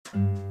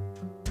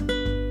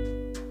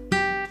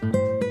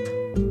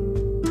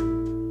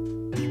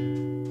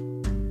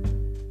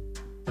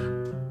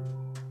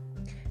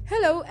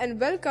Hello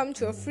and welcome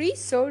to A Free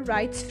Soul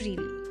Writes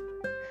Freely.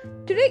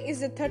 Today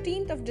is the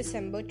 13th of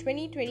December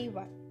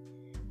 2021.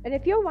 And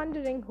if you're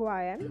wondering who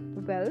I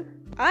am, well,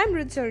 I'm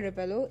Ritzel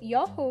Rebello,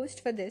 your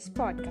host for this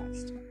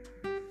podcast.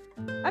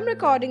 I'm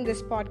recording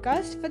this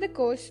podcast for the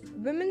course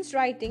Women's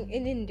Writing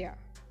in India.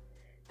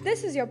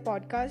 This is your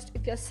podcast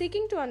if you're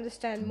seeking to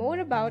understand more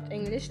about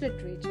English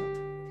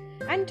literature.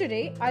 And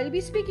today I'll be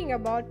speaking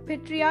about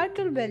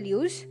patriarchal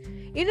values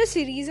in a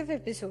series of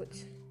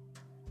episodes.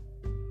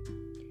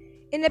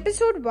 In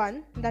episode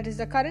 1, that is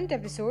the current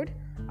episode,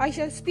 I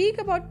shall speak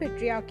about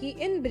patriarchy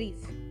in brief.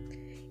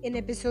 In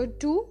episode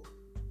 2,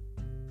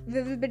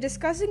 we will be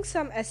discussing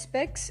some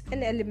aspects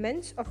and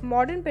elements of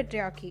modern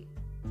patriarchy.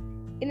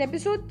 In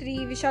episode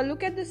 3, we shall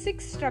look at the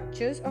 6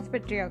 structures of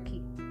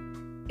patriarchy.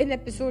 In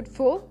episode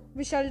 4,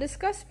 we shall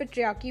discuss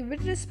patriarchy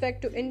with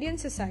respect to Indian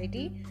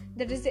society,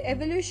 that is the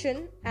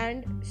evolution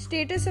and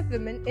status of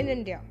women in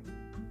India.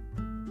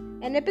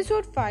 And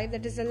episode 5,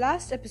 that is the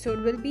last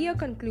episode, will be a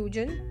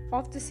conclusion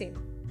of the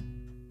same.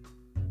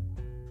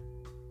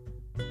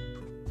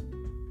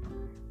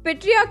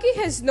 Patriarchy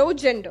has no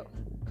gender.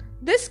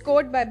 This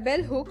quote by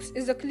Bell Hooks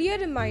is a clear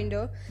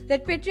reminder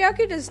that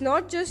patriarchy does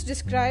not just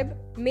describe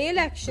male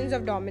actions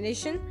of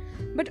domination,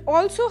 but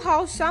also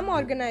how some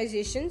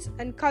organizations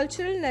and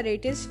cultural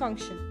narratives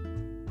function.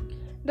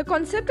 The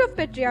concept of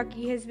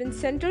patriarchy has been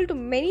central to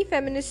many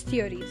feminist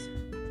theories.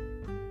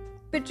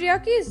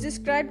 Patriarchy is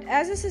described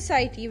as a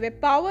society where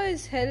power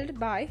is held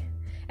by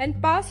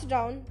and passed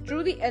down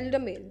through the elder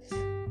males.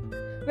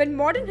 When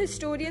modern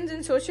historians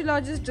and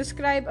sociologists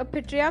describe a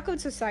patriarchal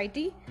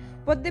society,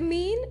 what they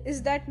mean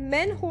is that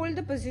men hold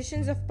the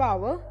positions of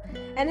power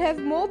and have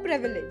more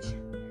privilege.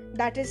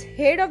 That is,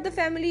 head of the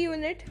family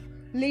unit,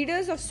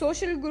 leaders of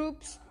social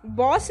groups,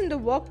 boss in the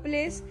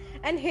workplace,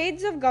 and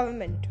heads of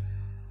government.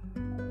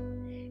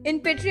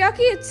 In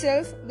patriarchy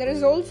itself, there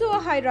is also a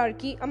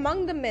hierarchy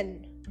among the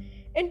men.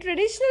 In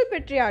traditional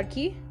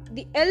patriarchy,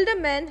 the elder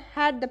men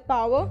had the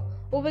power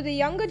over the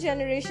younger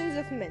generations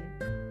of men.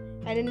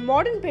 And in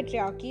modern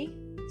patriarchy,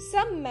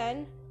 some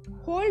men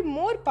hold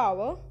more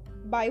power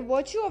by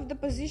virtue of the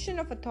position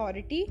of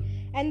authority,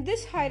 and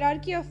this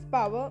hierarchy of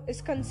power is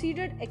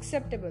considered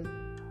acceptable.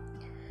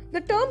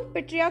 The term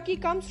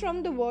patriarchy comes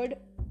from the word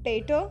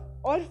pater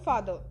or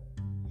father.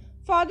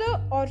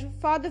 Father or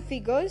father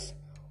figures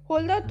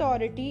hold the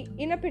authority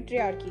in a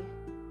patriarchy.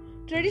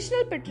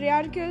 Traditional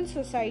patriarchal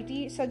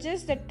society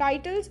suggests that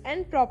titles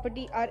and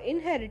property are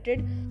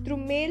inherited through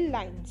male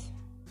lines.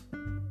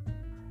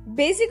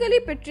 Basically,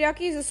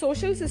 patriarchy is a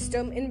social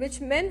system in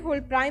which men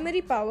hold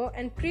primary power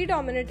and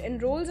predominate in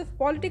roles of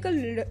political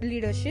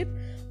leadership,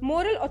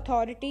 moral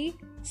authority,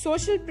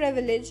 social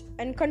privilege,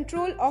 and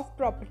control of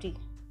property.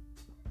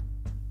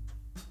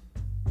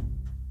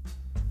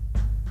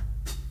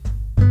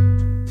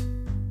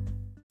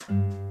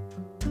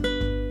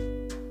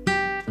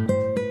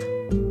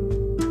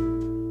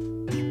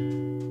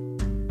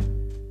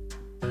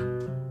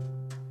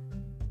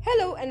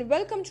 Hello and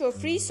welcome to A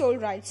Free Soul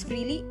Writes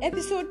Freely,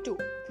 episode 2.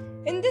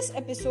 In this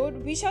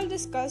episode, we shall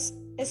discuss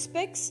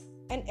aspects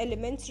and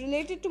elements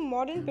related to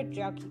modern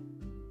patriarchy.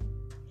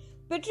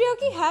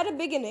 Patriarchy had a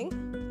beginning,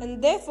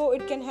 and therefore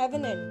it can have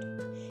an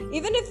end.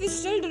 Even if we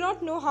still do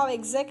not know how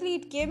exactly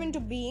it came into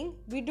being,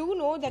 we do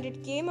know that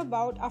it came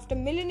about after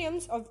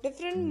millenniums of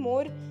different,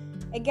 more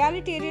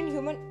egalitarian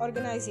human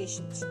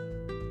organizations.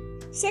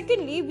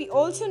 Secondly, we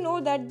also know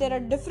that there are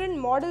different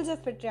models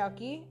of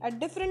patriarchy at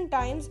different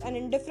times and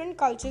in different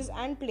cultures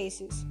and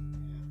places.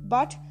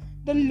 But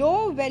the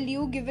low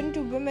value given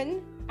to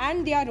women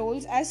and their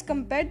roles as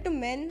compared to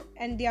men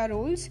and their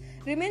roles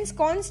remains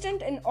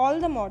constant in all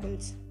the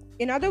models.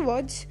 In other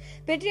words,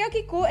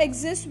 patriarchy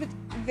coexists with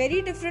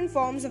very different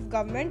forms of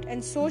government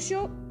and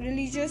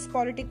socio-religious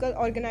political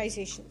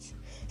organizations,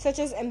 such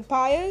as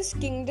empires,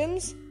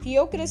 kingdoms,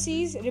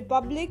 theocracies,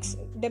 republics,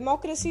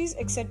 democracies,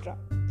 etc.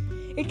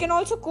 It can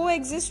also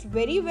coexist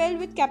very well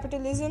with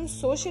capitalism,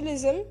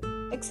 socialism,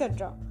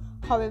 etc.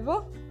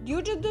 However,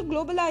 due to the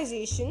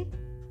globalization,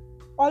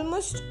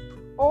 almost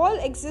all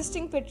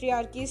existing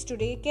patriarchies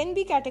today can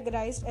be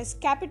categorized as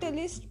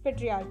capitalist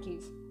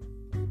patriarchies.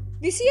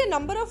 We see a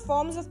number of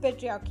forms of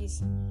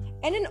patriarchies,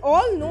 and in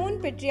all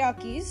known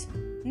patriarchies,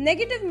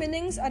 negative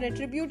meanings are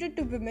attributed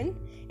to women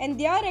and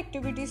their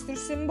activities through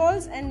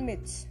symbols and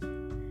myths.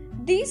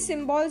 These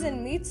symbols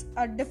and myths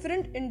are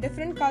different in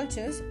different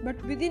cultures,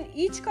 but within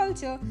each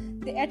culture,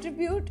 the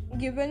attribute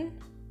given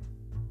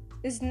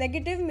is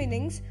negative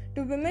meanings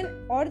to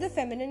women or the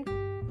feminine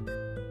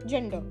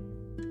gender.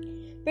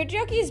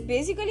 Patriarchy is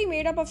basically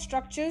made up of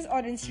structures or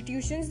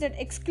institutions that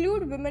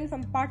exclude women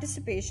from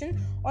participation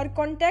or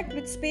contact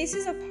with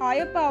spaces of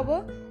higher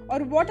power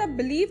or what are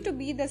believed to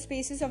be the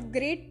spaces of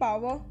great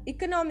power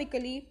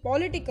economically,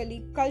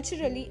 politically,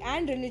 culturally,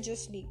 and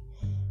religiously.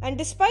 And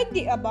despite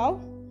the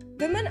above,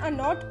 women are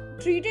not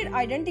treated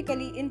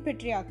identically in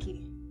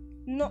patriarchy,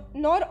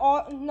 nor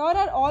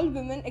are all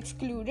women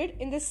excluded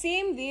in the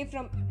same way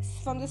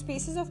from the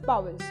spaces of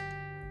powers.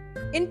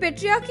 In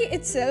patriarchy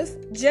itself,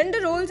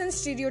 gender roles and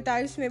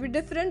stereotypes may be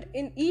different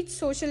in each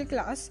social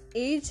class,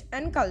 age,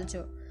 and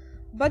culture.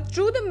 But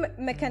through the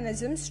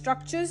mechanisms,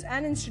 structures,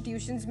 and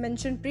institutions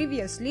mentioned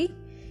previously,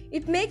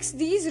 it makes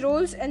these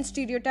roles and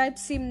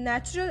stereotypes seem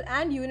natural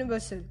and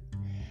universal.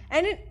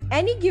 And in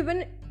any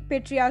given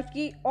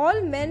patriarchy,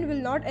 all men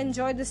will not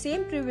enjoy the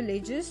same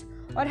privileges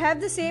or have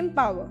the same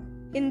power.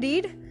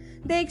 Indeed,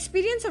 the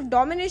experience of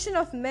domination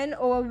of men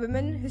over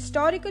women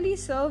historically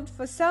served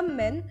for some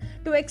men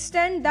to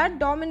extend that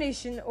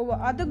domination over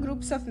other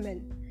groups of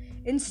men,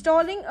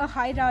 installing a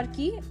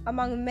hierarchy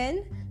among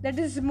men that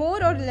is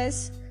more or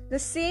less the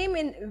same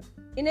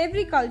in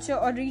every culture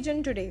or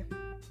region today.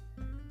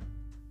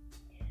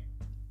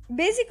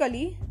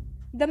 Basically,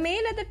 the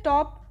male at the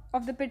top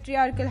of the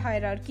patriarchal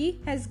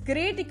hierarchy has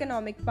great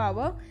economic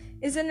power,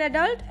 is an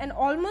adult and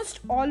almost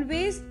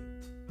always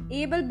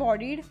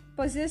able-bodied,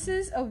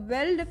 possesses a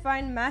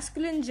well-defined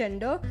masculine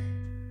gender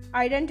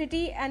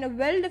identity and a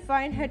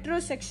well-defined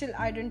heterosexual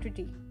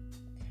identity.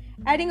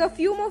 Adding a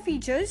few more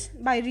features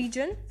by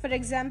region, for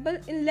example,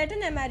 in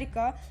Latin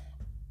America,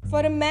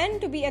 for a man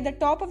to be at the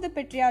top of the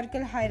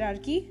patriarchal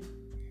hierarchy,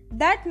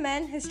 that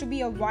man has to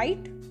be a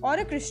white or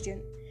a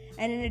Christian,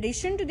 and in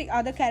addition to the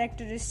other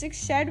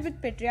characteristics shared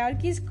with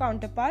patriarchy's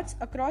counterparts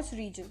across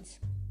regions.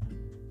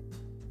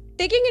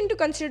 Taking into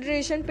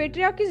consideration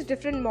patriarchy's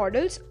different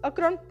models,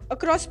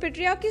 across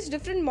patriarchy's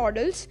different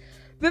models,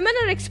 women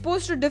are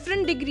exposed to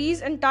different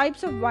degrees and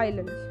types of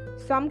violence,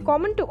 some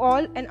common to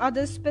all and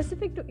others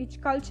specific to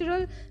each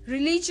cultural,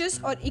 religious,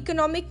 or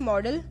economic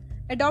model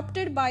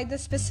adopted by the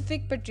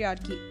specific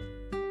patriarchy.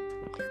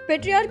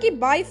 Patriarchy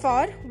by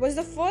far was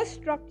the first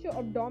structure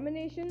of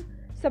domination,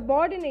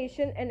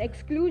 subordination, and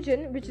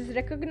exclusion which is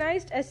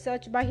recognized as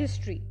such by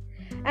history,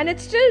 and it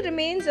still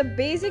remains a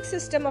basic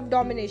system of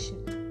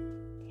domination.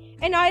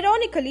 And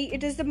ironically,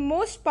 it is the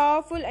most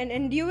powerful and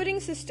enduring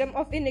system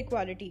of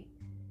inequality.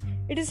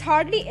 It is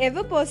hardly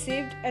ever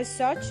perceived as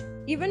such,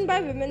 even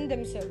by women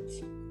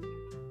themselves.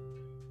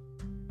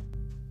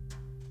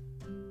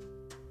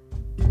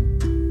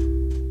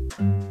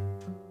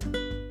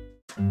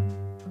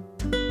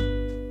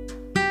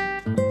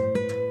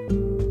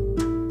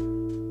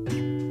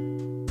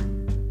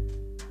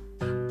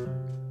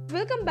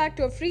 Welcome back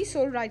to a Free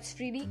Soul Writes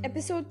Freely,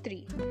 episode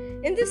 3.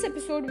 In this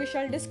episode, we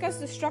shall discuss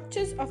the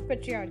structures of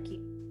patriarchy.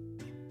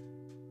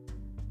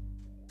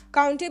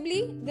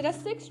 Countably, there are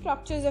 6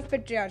 structures of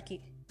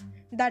patriarchy.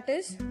 That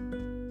is,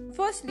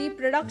 firstly,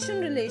 production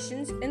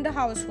relations in the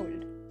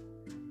household.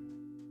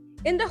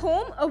 In the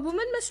home, a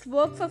woman must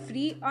work for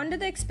free under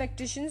the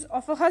expectations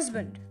of a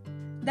husband.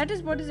 That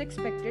is what is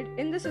expected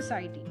in the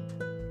society.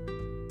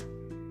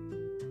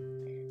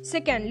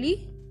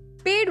 Secondly,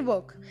 paid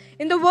work.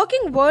 In the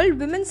working world,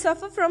 women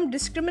suffer from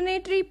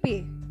discriminatory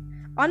pay,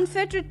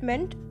 unfair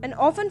treatment, and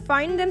often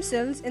find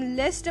themselves in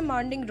less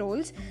demanding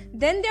roles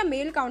than their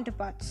male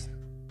counterparts.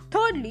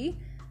 Thirdly,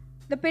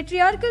 the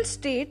patriarchal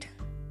states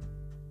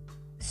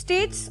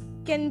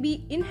can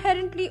be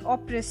inherently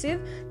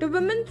oppressive to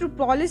women through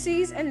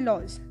policies and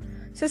laws.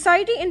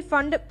 Society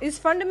is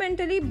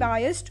fundamentally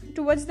biased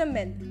towards the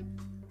men.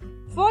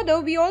 Further,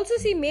 we also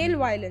see male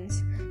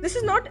violence. This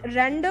is not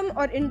random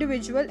or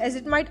individual as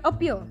it might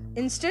appear.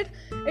 Instead,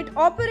 it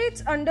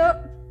operates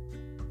under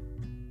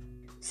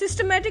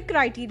systematic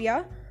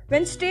criteria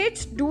when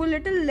states do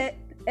little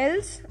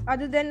else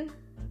other than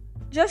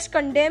just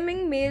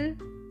condemning male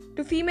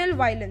to female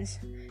violence.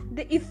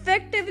 They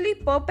effectively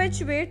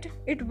perpetuate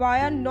it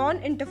via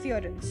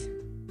non-interference.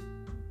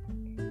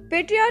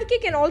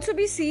 Patriarchy can also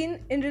be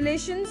seen in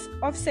relations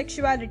of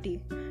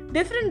sexuality.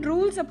 Different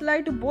rules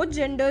apply to both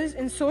genders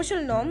in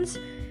social norms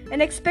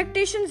and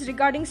expectations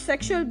regarding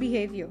sexual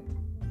behavior.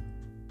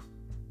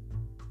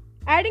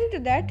 Adding to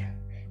that,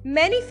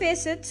 many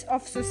facets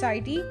of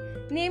society,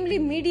 namely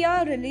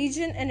media,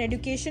 religion, and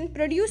education,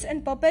 produce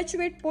and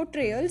perpetuate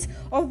portrayals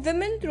of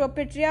women through a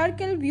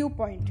patriarchal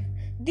viewpoint.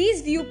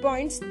 These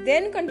viewpoints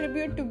then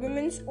contribute to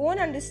women's own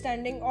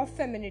understanding of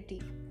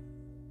femininity.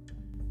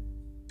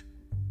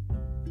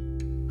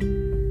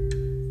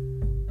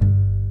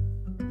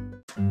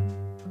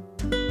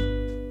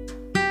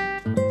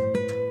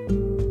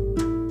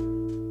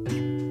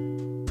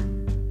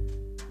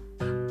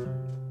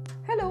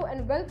 Hello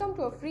and welcome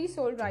to a Free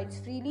Soul Writes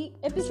Freely,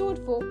 episode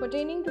 4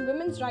 pertaining to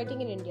women's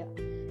writing in India.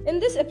 In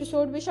this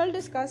episode, we shall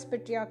discuss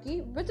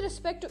patriarchy with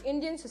respect to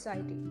Indian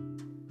society.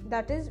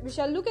 That is, we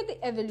shall look at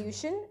the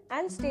evolution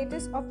and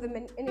status of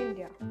women in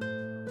India.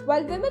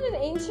 While women in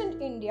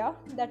ancient India,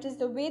 that is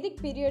the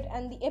Vedic period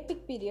and the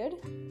epic period,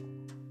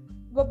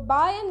 were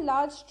by and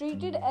large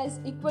treated as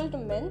equal to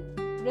men,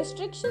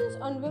 restrictions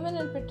on women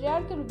and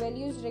patriarchal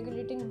values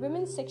regulating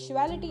women's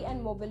sexuality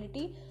and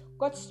mobility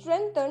got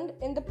strengthened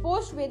in the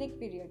post-Vedic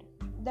period,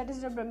 that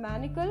is the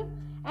Brahmanical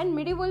and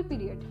medieval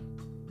period.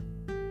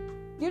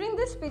 During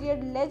this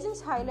period,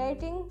 legends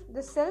highlighting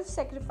the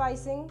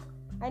self-sacrificing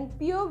and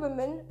pure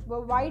women were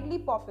widely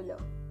popular.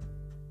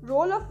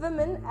 Role of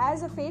women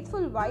as a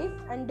faithful wife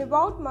and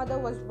devout mother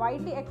was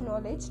widely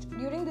acknowledged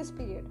during this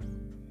period,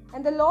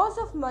 and the laws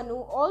of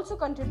Manu also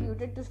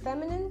contributed to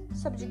feminine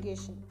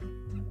subjugation.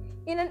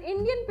 In an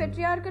Indian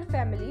patriarchal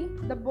family,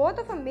 the birth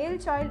of a male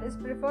child is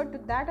preferred to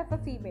that of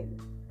a female,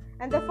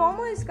 and the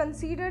former is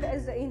considered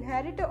as the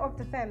inheritor of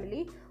the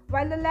family,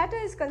 while the latter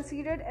is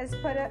considered as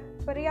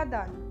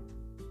paryadan.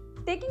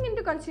 Taking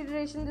into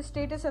consideration the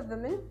status of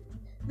women,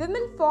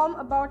 women form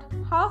about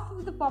half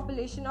of the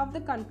population of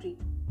the country,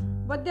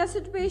 but their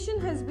situation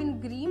has been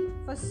grim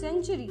for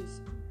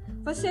centuries.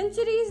 For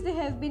centuries, they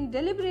have been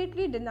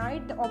deliberately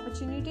denied the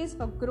opportunities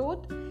for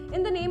growth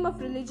in the name of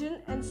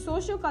religion and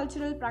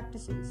socio-cultural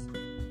practices.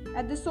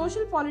 At the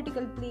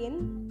social-political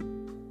plane,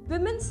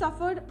 women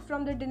suffered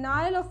from the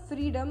denial of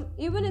freedom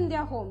even in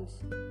their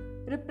homes,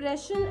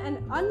 repression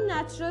and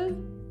unnatural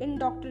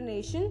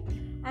indoctrination,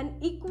 and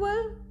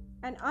equal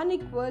and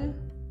unequal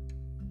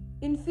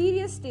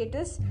inferior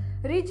status,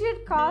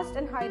 rigid caste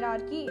and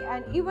hierarchy,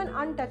 and even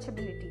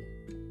untouchability.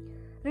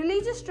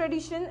 Religious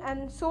tradition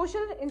and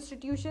social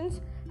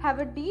institutions have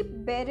a deep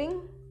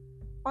bearing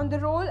on the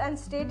role and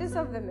status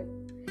of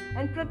women,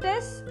 and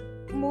protest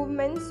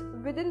movements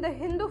within the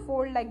Hindu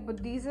fold like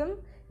Buddhism,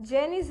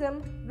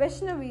 Jainism,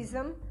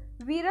 Vaishnavism,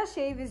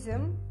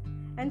 Veerashaivism,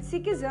 and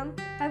Sikhism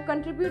have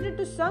contributed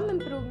to some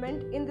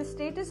improvement in the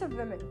status of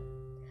women.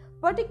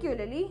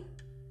 Particularly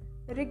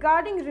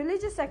regarding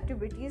religious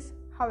activities,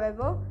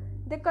 however,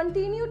 they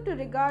continue to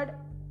regard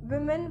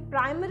women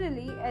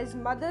primarily as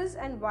mothers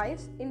and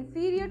wives,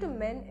 inferior to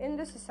men in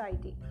the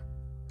society.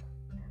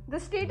 The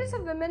status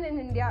of women in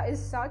India is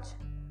such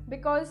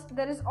because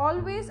there is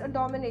always a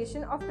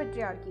domination of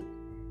patriarchy,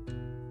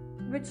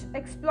 which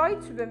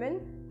exploits women,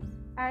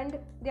 and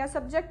they are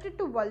subjected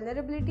to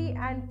vulnerability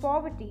and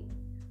poverty,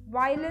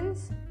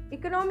 violence,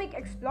 economic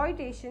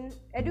exploitation,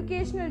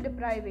 educational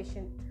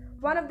deprivation,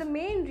 one of the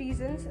main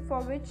reasons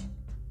for which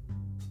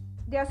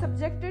they are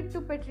subjected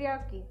to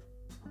patriarchy.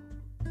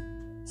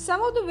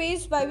 Some of the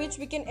ways by which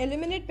we can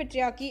eliminate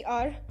patriarchy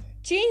are: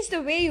 change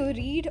the way you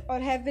read or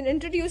have been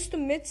introduced to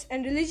myths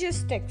and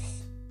religious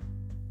texts.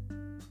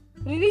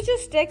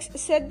 Religious texts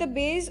set the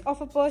base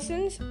of a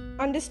person's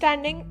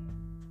understanding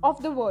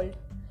of the world.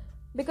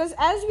 Because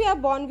as we are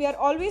born, we are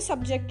always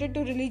subjected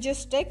to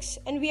religious texts,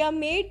 and we are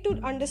made to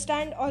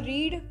understand or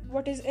read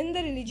what is in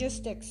the religious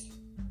texts.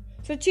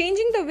 So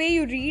changing the way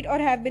you read or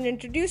have been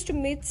introduced to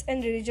myths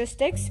and religious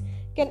texts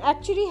can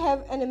actually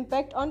have an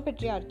impact on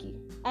patriarchy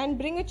and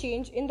bring a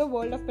change in the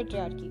world of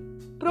patriarchy.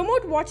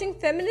 Promote watching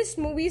feminist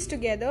movies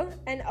together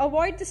and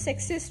avoid the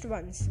sexist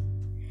ones.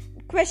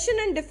 Question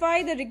and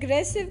defy the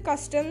regressive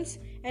customs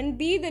and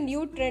be the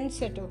new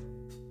trendsetter.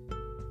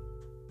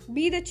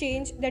 Be the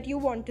change that you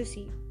want to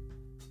see.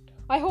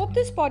 I hope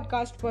this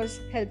podcast was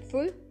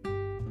helpful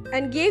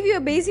and gave you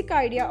a basic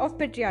idea of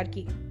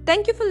patriarchy.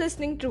 Thank you for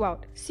listening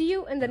throughout. See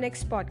you in the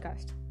next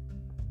podcast.